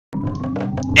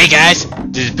Hey guys,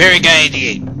 this is Perry Guy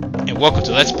 88, and welcome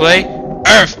to Let's Play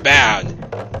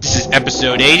EarthBound. This is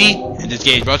episode 80, and this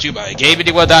game is brought to you by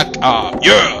GameAnywhere.com.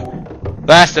 Yeah!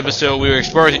 Last episode we were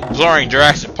exploring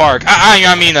Jurassic Park.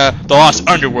 I mean the Lost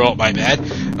Underworld, my bad.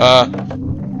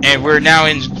 And we're now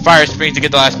in Fire Springs to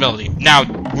get the last melody. Now,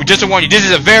 just to warn you, this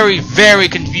is a very, very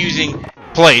confusing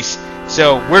place.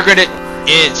 So what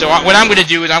I'm gonna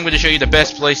do is I'm gonna show you the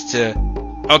best place to.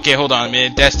 Okay, hold on a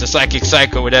minute. That's the Psychic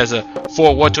Psycho. It has a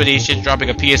 128 shit dropping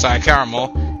a PSI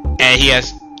caramel, and he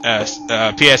has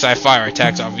PSI fire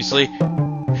attacks, obviously.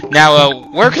 Now,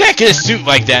 where can I get a suit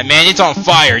like that, man? It's on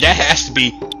fire. That has to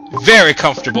be very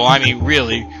comfortable. I mean,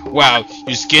 really. Wow,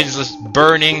 your skin's just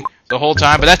burning the whole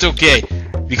time, but that's okay,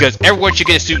 because everyone should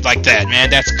get a suit like that, man.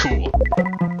 That's cool.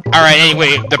 Alright,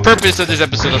 anyway, the purpose of this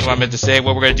episode is what I meant to say.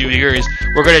 What we're going to do here is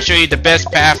we're going to show you the best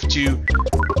path to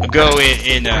go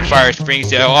in Fire Springs.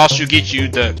 That'll also get you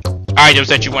the items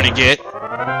that you want to get.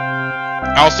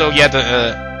 Also, yeah,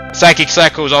 the Psychic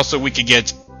Psycho is also weak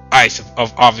against ice,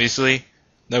 obviously.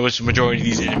 That which the majority of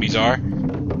these enemies are.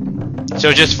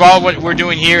 So just follow what we're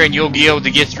doing here and you'll be able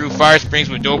to get through Fire Springs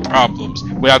with no problems,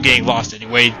 without getting lost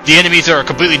anyway. The enemies are a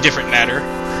completely different matter.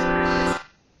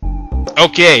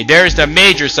 Okay, there's the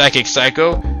major Psychic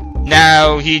Psycho.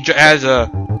 Now he has a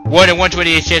 1 in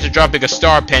 128 chance of dropping a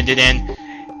star pendant, and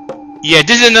yeah,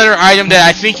 this is another item that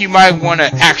I think you might want to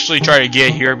actually try to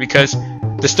get here, because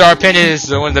the star pendant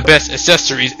is one of the best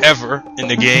accessories ever in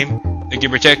the game. It can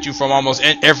protect you from almost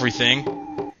everything.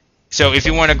 So if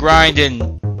you want to grind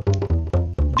and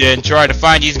try to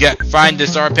find the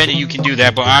star pendant, you can do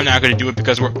that. But I'm not going to do it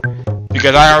because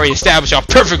I already established how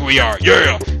perfect we are.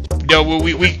 Yeah. No,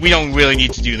 we don't really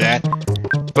need to do that.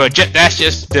 But that's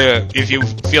just if you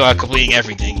feel like completing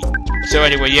everything. So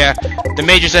anyway, yeah, the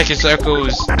major Psychic Psycho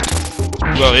is,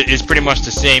 well, it's pretty much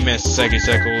the same as Psychic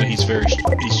Psycho. He's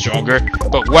stronger.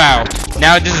 But wow,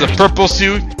 now this is a purple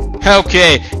suit.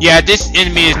 Okay, yeah, this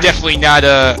enemy is definitely not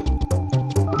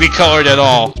recolored at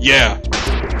all. Yeah,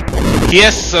 he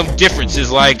has some differences.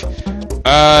 Like,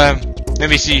 let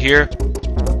me see here.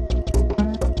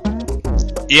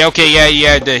 Yeah, okay,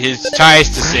 yeah, his tie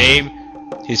is the same.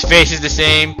 His face is the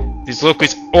same. His look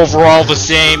is overall the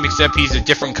same, except he's a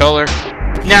different color.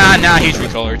 Nah, he's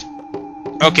recolored.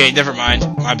 Okay, never mind.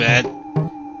 My bad.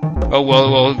 Oh,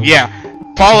 well, yeah.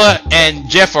 Paula and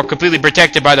Jeff are completely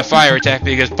protected by the fire attack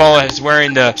because Paula is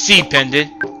wearing the sea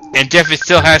pendant, and Jeff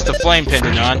still has the flame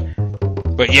pendant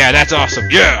on. But yeah, that's awesome.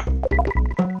 Yeah!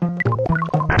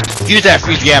 Use that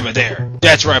freeze gamma there.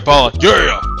 That's right, Paula.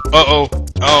 Yeah! Uh-oh.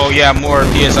 Oh, yeah, more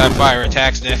PSI fire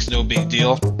attacks next. No big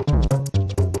deal.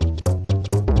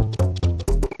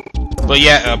 But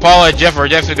yeah, Paula and Jeff are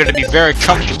definitely going to be very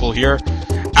comfortable here.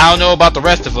 I don't know about the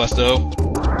rest of us, though.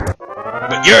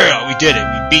 But yeah, we did it.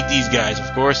 We beat these guys,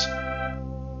 of course.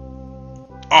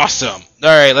 Awesome.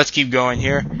 Alright, let's keep going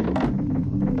here.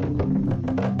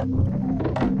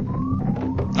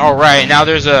 Alright, now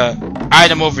there's a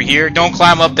item over here. Don't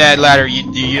climb up that ladder.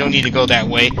 You don't need to go that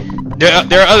way.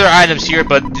 There are other items here,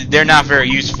 but they're not very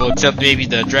useful, except maybe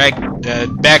the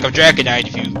bag of Dragonite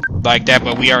if you like that,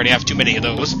 but we already have too many of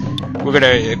those. We're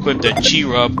gonna equip the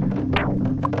Chi-Rub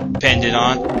pendant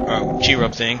on, or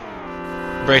Chi-Rub thing.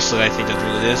 Bracelet, I think that's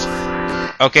what it is.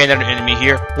 Okay, another enemy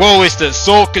here. Whoa, it's the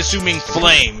soul-consuming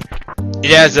flame. It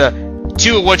has a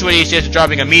 2 in 128 chance of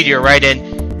dropping a meteorite,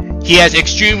 and he has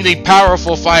extremely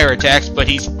powerful fire attacks, but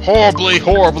he's horribly,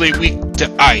 horribly weak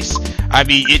to ice. I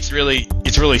mean, it's really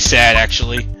sad,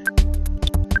 actually.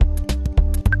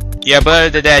 Yeah, but other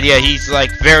than that, yeah, he's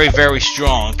like very, very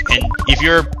strong. And if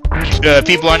your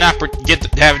people are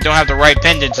don't have the right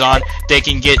pendants on, they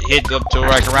can get hit up to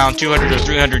like around 200 or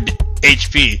 300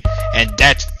 HP, and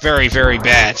that's very, very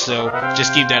bad. So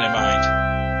just keep that in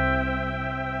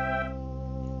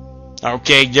mind.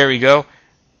 Okay, there we go.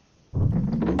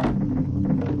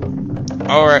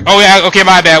 Alright. Oh yeah, okay,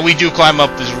 my bad. We do climb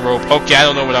up this rope. Okay, I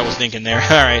don't know what I was thinking there.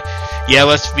 Alright. Yeah,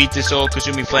 let's beat this old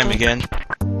consuming flame again.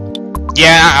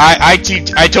 Yeah, I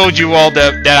told you all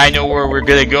that I know where we're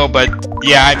gonna go, but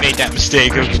yeah, I made that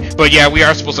mistake. But yeah, we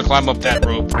are supposed to climb up that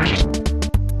rope.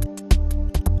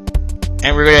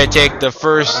 And we're gonna take the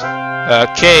first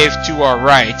cave to our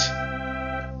right.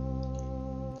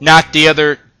 Not the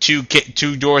other two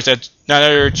doors not the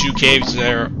other two caves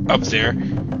that are up there.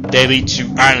 They lead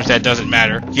to items that doesn't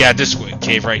matter. Yeah, this way,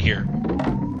 cave right here.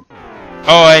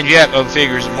 Oh, and yeah,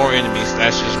 figures, more enemies.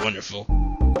 That's just wonderful.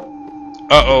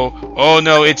 Uh-oh. Oh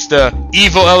no, it's the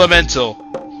evil elemental.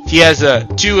 He has a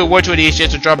 2 in 128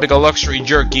 chance of dropping a luxury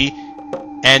jerky.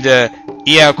 And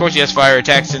yeah, of course he has fire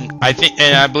attacks, and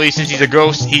I believe since he's a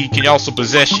ghost, he can also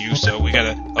possess you, so we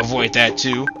gotta avoid that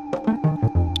too.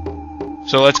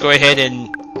 So let's go ahead and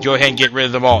get rid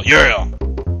of them all. Yeah!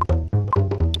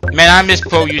 Man, I miss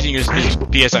Poe using his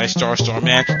PSI Starstorm,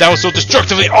 man. That was so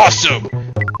destructively awesome!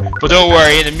 But don't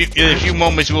worry, in a few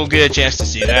moments we'll get a chance to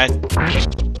see that.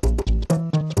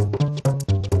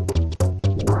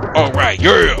 Alright,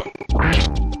 yeah!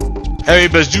 Heavy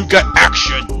bazooka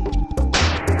action!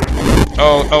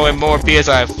 Oh, and more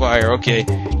PSI fire, okay.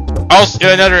 Also,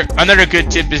 another good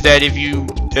tip is that if you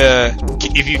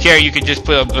care, you can just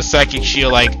put a psychic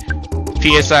shield like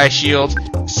PSI shield,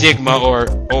 Sigma, or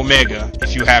Omega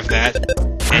if you have that,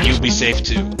 and you'll be safe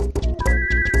too.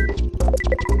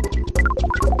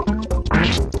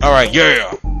 Alright,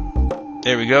 yeah!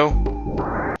 There we go.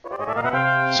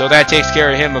 So that takes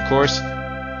care of him, of course.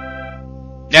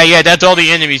 Now, yeah, that's all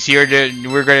the enemies here.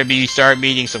 We're gonna start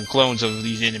meeting some clones of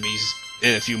these enemies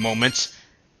in a few moments.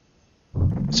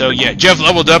 So yeah, Jeff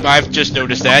leveled up. I've just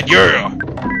noticed that. Yeah.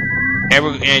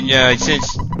 And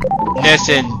since Ness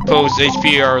and Poe's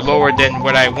HP are lower than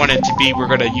what I want it to be, we're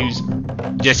gonna use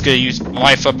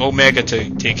Life Up Omega to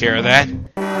take care of that.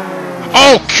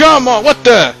 Oh come on! What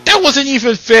the? That wasn't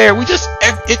even fair. We just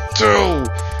it through.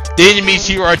 The enemies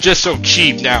here are just so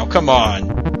cheap now. Come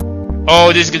on.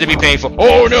 Oh, this is gonna be painful.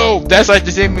 Oh no! That's like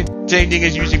the same thing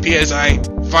as using PSI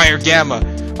Fire Gamma.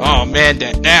 Oh man,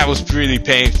 that was really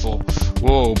painful.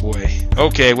 Whoa boy.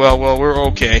 Okay, well we're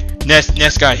okay.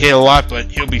 Ness got hit a lot,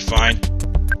 but he'll be fine.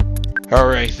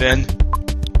 Alright then.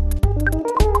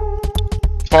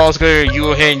 Paul's gonna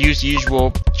go ahead and use the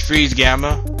usual freeze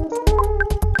gamma.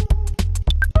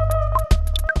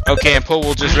 Okay, and Paul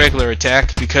will just regular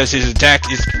attack because his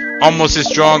attack is almost as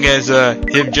strong as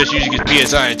him just using his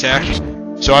PSI attack.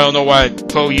 So I don't know why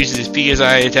Poe uses his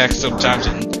PSI attack sometimes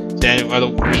and then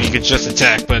he can just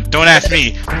attack. But don't ask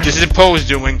me. This is what Poe's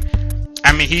doing.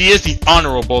 I mean, he is the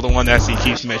honorable, the one that he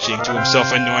keeps mentioning to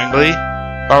himself annoyingly.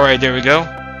 Alright, there we go.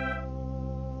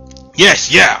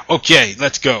 Yes, yeah, okay,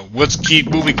 let's go. Let's keep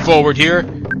moving forward here.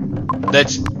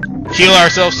 Let's heal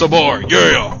ourselves some more.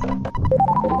 Yeah!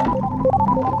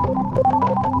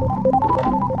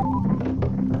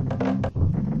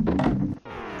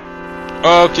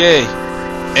 Okay.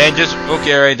 And just,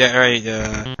 okay,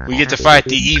 alright, we get to fight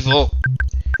the evil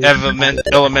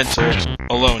elemental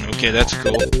alone. Okay, that's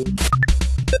cool.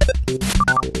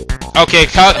 Okay,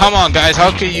 come on, guys.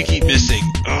 How can you keep missing?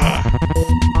 Ugh.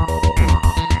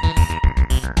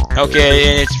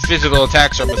 Okay, and its physical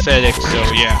attacks are pathetic, so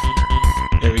yeah.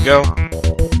 There we go.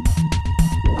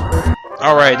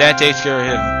 Alright, that takes care of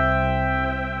him.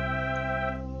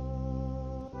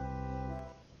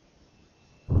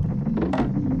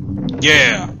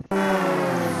 Yeah.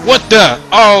 What the?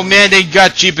 Oh man, they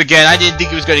got cheap again. I didn't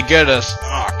think it was gonna get us.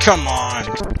 Oh, come on.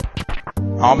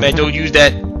 Oh man, don't use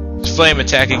that flame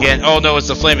attack again. Oh no, it's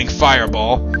the flaming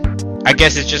fireball. I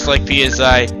guess it's just like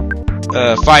PSI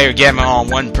Fire Gamma on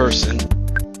one person.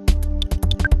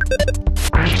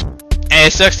 And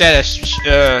it sucks that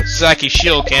a psychic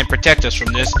shield can't protect us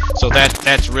from this, so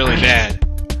that's really bad.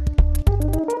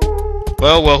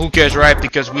 Well, who cares, right?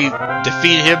 Because we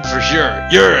defeated him for sure.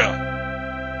 Yeah!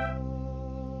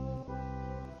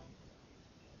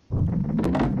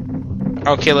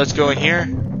 Okay, let's go in here.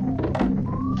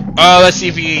 Let's see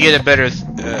if we can get a better.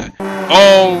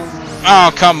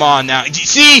 Oh, come on now.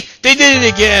 See, they did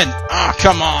it again. Oh,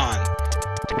 come on.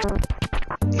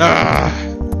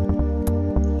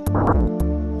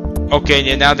 Okay,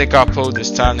 and now they got Poe this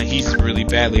time, and he's really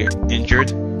badly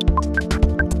injured.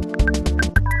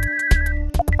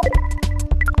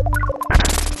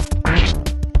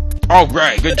 All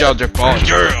right, good job there, Paul.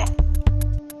 Yeah.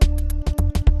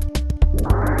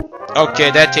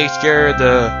 Okay, that takes care of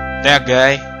that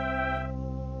guy.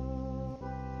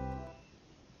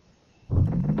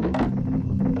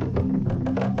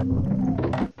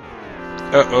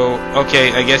 Uh-oh.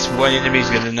 Okay, I guess one enemy's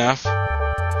good enough.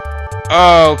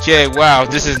 Okay, wow,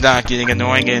 this is not getting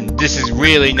annoying, and this is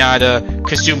really not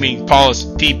consuming Paul's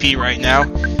PP right now.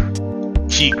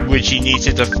 Which he needs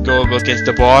it to go up against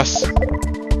the boss.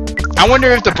 I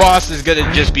wonder if the boss is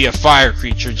gonna just be a fire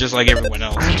creature, just like everyone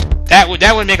else. That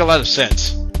would make a lot of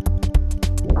sense.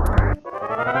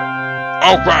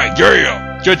 Alright,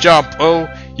 yeah! Good job, Poe.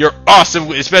 You're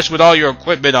awesome, especially with all your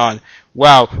equipment on.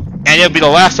 Wow. And it'll be the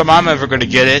last time I'm ever gonna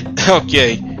get it.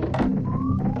 Okay.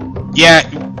 Yeah,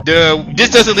 this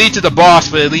doesn't lead to the boss,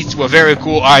 but it leads to a very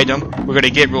cool item we're gonna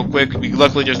get real quick.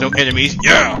 Luckily, there's no enemies.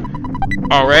 Yeah!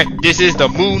 Alright, this is the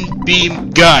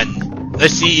Moonbeam Gun.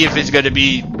 Let's see if it's gonna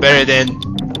be better than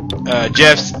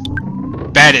Jeff's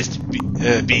baddest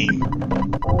beam.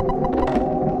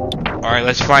 Alright,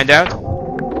 let's find out.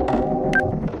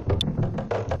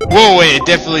 Whoa, wait, it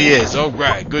definitely is.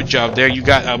 Alright, good job there. You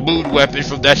got a mood weapon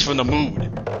that's from the mood.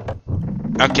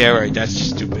 Okay, alright, that's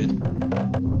stupid.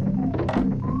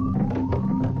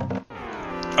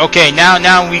 Okay,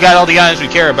 now we got all the items we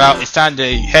care about. It's time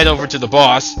to head over to the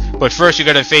boss. But first, you're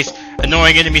gonna face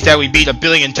annoying enemies that we beat 1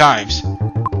 billion times.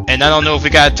 And I don't know if we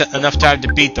got enough time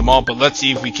to beat them all, but let's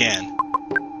see if we can.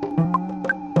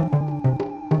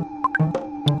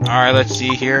 Alright, let's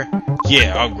see here.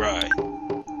 Yeah, alright.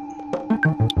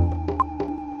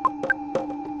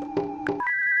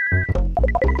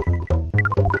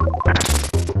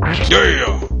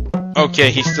 Yeah!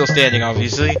 Okay, he's still standing,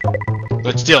 obviously.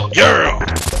 But still, yeah!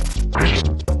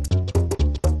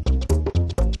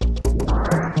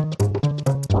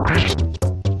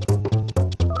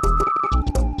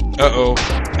 Uh-oh.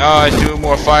 Oh, doing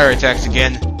more fire attacks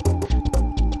again.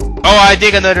 Oh, I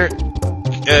think another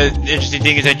interesting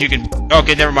thing is that you can...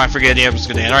 Okay, never mind, forget the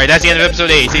episode. Alright, that's the end of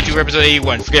episode 8. Stay tuned for episode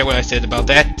 81. Forget what I said about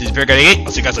that. This is Bear Guy 8.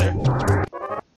 I'll see you guys later.